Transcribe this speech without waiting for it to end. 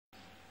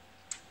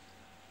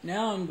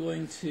Now I'm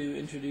going to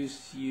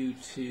introduce you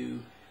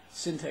to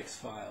syntax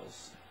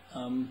files.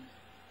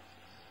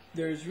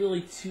 There's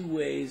really two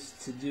ways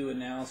to do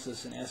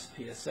analysis in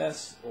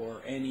SPSS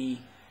or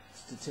any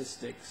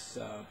statistics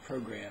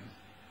program,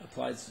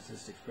 applied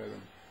statistics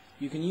program.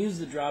 You can use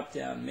the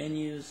drop-down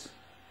menus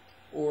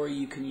or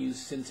you can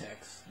use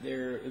syntax.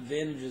 There are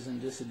advantages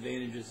and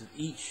disadvantages of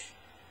each.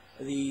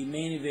 The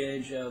main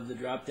advantage of the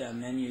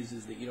drop-down menus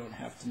is that you don't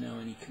have to know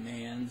any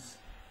commands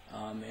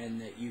and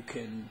that you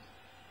can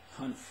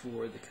hunt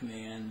for the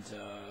command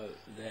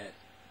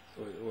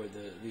or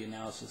the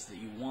analysis that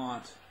you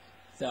want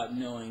without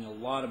knowing a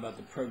lot about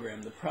the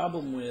program. The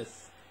problem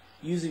with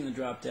using the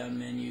drop-down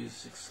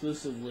menus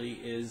exclusively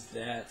is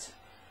that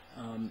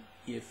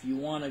if you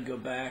want to go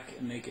back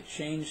and make a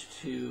change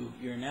to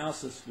your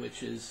analysis,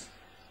 which is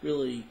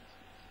really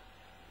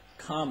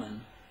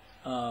common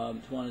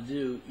to want to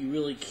do, you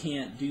really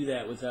can't do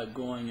that without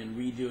going and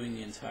redoing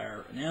the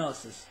entire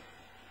analysis.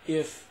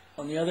 If,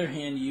 on the other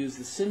hand, you use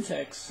the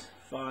syntax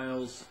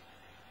files,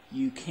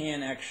 you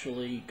can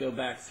actually go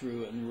back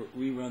through and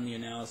rerun the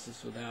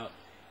analysis without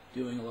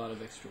doing a lot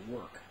of extra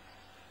work.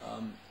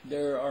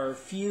 There are a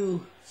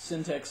few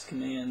syntax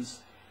commands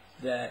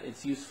that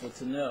it's useful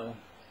to know.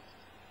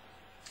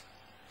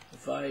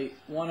 If I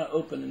want to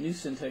open a new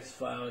syntax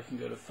file, I can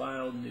go to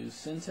File, New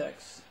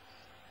Syntax.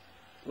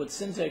 What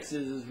syntax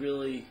is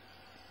really,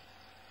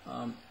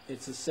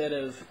 it's a set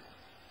of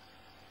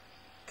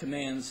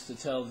commands to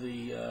tell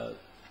the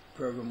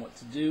program what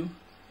to do.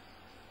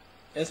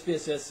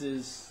 SPSS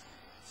is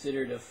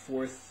considered a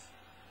fourth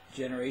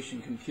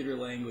generation computer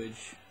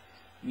language,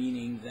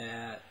 meaning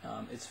that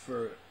it's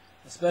for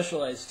a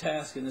specialized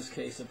task, in this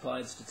case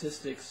applied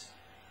statistics,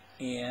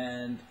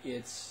 and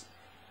it's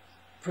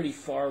pretty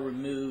far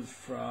removed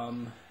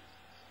from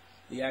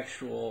the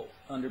actual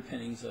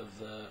underpinnings of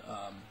the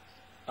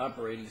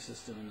operating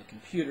system in the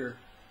computer.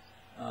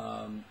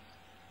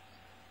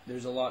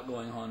 There's a lot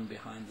going on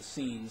behind the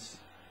scenes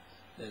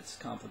that's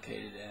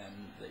complicated and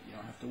that you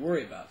don't have to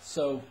worry about.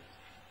 So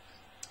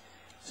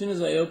as soon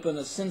as I open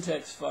a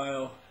syntax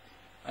file,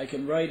 I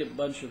can write a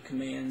bunch of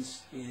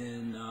commands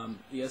in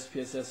the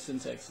SPSS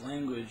syntax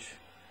language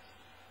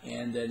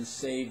and then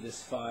save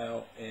this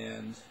file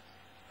and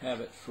have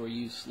it for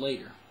use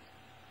later.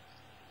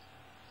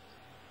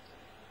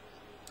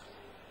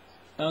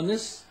 Now in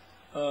this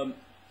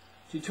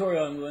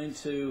tutorial, I'm going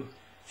to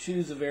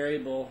choose a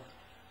variable.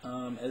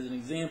 As an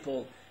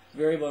example, the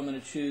variable I'm going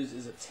to choose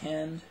is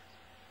attend.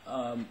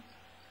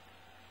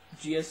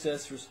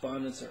 GSS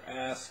respondents are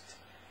asked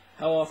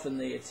how often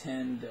they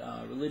attend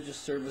religious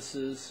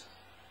services.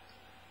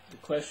 The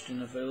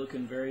question, if I look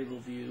in variable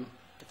view,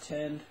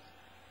 attend,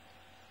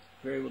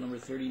 variable number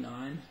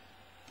 39.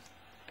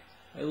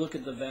 I look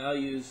at the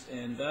values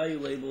and value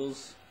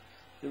labels.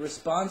 The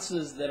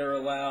responses that are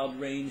allowed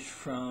range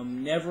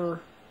from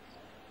never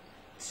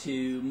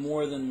to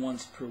more than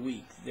once per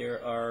week.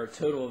 There are a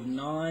total of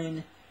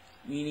 9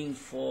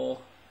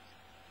 meaningful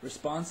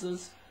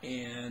responses,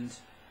 and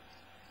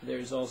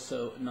there's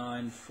also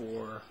 9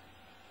 for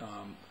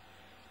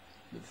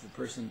if the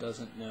person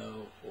doesn't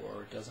know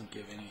or doesn't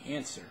give any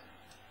answer.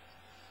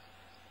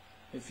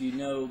 If you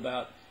know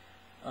about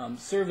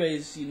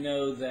surveys, you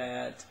know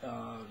that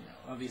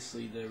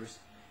obviously the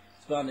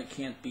respondent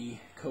can't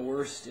be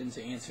coerced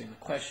into answering the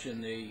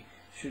question. They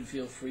should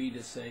feel free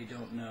to say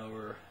don't know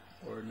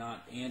or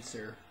not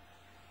answer.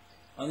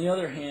 On the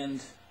other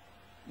hand,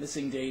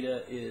 missing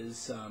data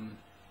is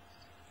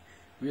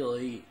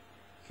really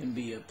can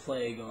be a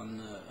plague on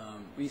the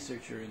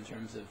researcher in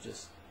terms of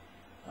just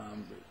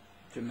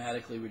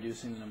dramatically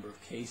reducing the number of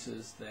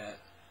cases that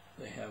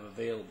they have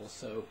available.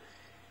 So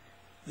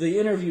the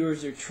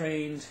interviewers are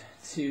trained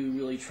to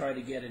really try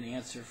to get an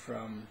answer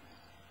from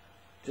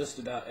just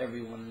about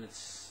everyone, and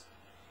it's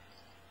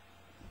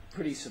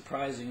pretty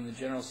surprising in the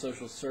general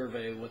social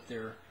survey what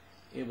they're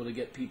able to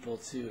get people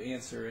to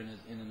answer in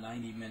a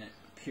 90-minute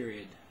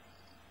period.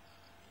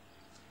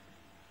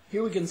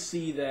 Here we can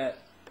see that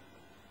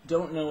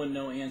don't know and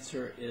no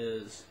answer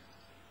is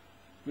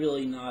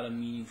really not a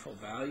meaningful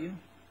value.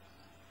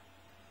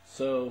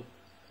 So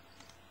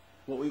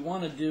what we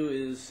want to do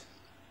is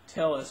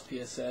tell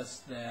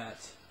SPSS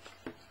that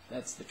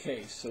that's the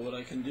case. So what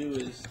I can do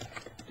is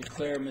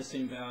declare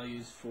missing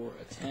values for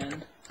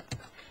attend,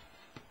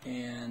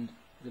 and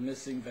the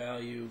missing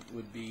value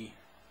would be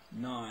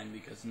 9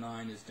 because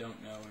 9 is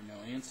don't know or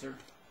no answer.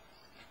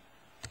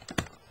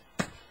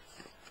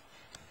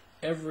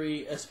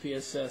 Every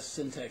SPSS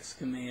syntax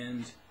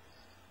command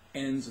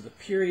ends with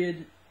a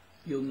period.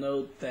 You'll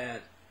note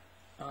that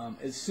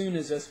as soon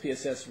as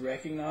SPSS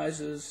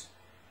recognizes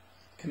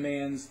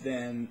commands,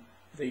 then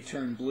they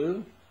turn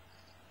blue.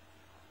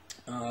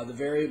 The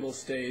variable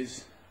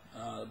stays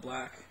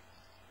black,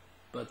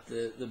 but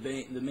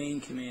the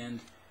main command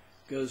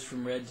goes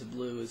from red to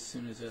blue as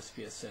soon as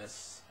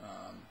SPSS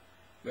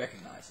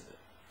recognizes it.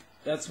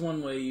 That's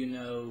one way you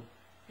know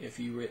if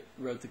you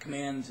wrote the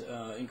command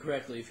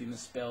incorrectly, if you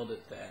misspelled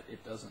it, that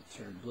it doesn't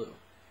turn blue.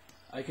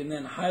 I can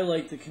then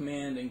highlight the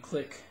command and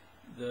click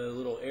the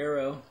little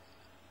arrow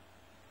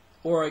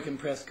or I can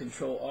press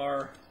Control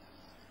R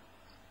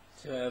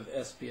to have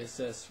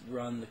SPSS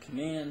run the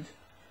command.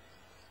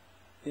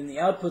 In the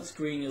output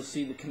screen, you'll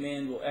see the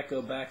command will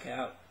echo back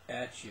out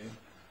at you.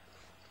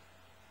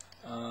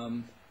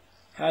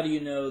 How do you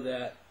know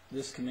that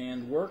this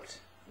command worked?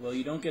 Well,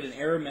 you don't get an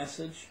error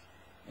message,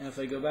 and if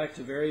I go back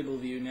to variable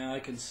view, now I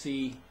can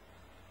see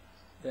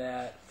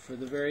that for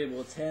the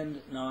variable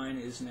attend, 9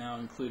 is now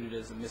included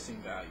as a missing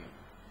value.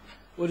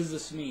 What does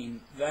this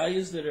mean?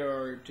 Values that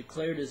are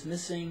declared as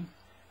missing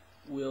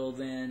will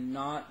then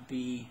not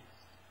be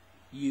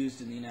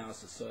used in the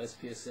analysis, so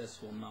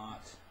SPSS will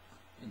not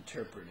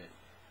interpret it.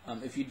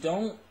 If you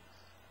don't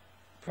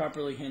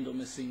properly handle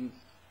missing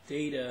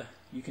data,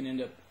 you can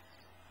end up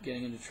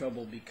getting into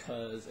trouble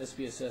because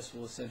SPSS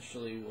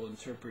will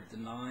interpret the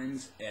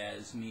 9s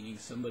as meaning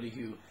somebody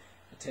who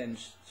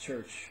attends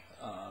church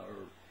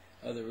or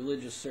other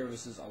religious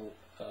services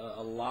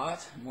a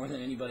lot, more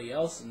than anybody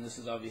else, and this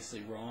is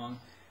obviously wrong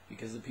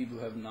because the people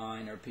who have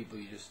 9 are people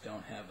you just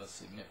don't have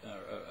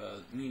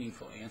a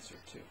meaningful answer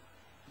to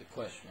the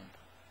question.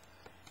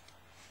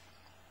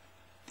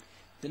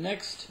 The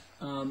next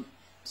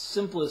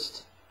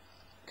simplest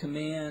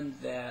command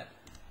that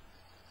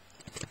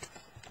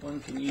one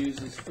can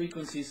use is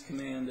frequencies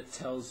command that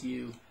tells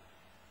you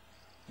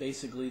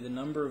basically the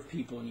number of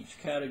people in each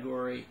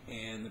category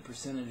and the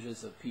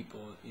percentages of people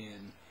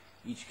in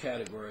each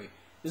category.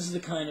 This is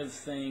the kind of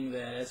thing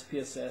that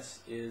SPSS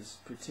is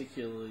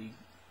particularly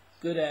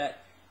good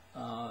at.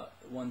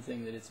 One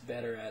thing that it's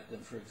better at than,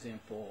 for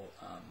example,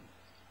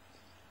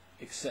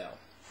 Excel.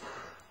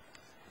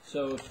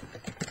 So if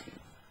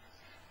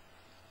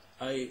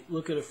I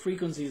look at a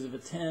frequencies of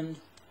attend,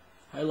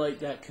 highlight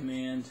that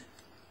command,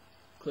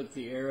 click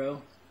the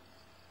arrow,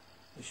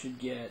 I should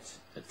get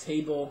a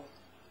table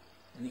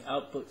in the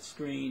output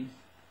screen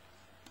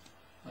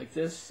like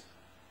this,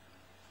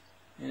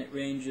 and it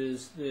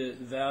ranges the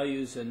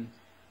values, and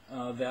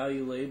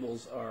value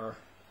labels are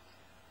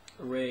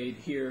arrayed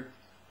here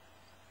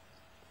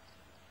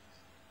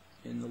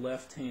in the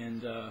left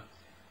hand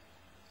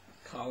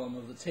column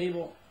of the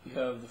table. You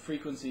have the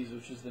frequencies,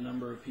 which is the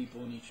number of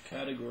people in each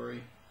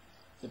category,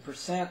 the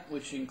percent,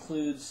 which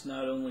includes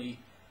not only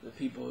the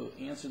people who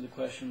answered the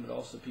question but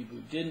also people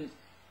who didn't,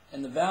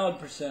 and the valid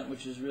percent,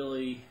 which is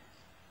really,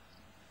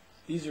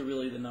 these are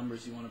really the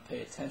numbers you want to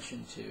pay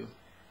attention to.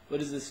 What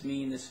does this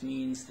mean? This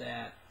means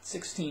that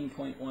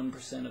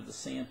 16.1% of the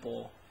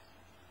sample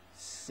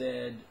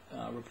said,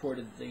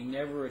 reported that they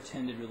never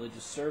attended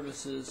religious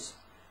services,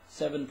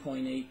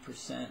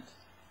 7.8%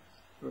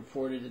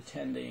 reported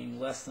attending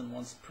less than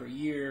once per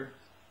year,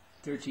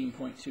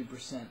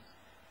 13.2%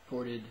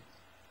 reported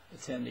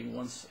attending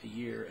once a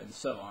year, and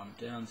so on,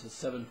 down to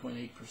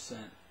 7.8%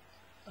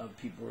 of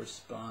people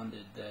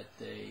responded that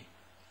they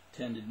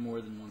attended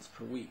more than once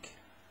per week.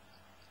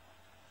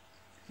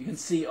 You can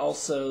see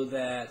also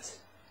that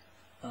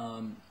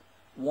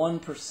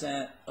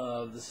 1%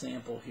 of the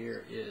sample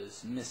here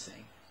is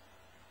missing.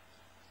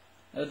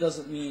 Now, it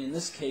doesn't mean in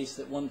this case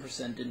that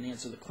 1% didn't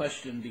answer the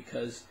question,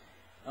 because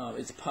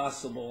it's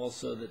possible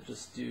also that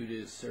just due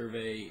to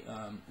survey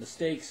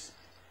mistakes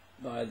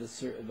by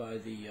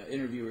the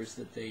interviewers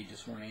that they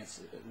just weren't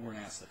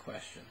asked the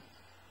question.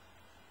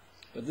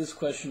 But this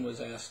question was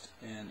asked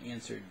and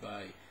answered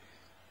by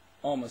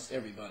almost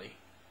everybody.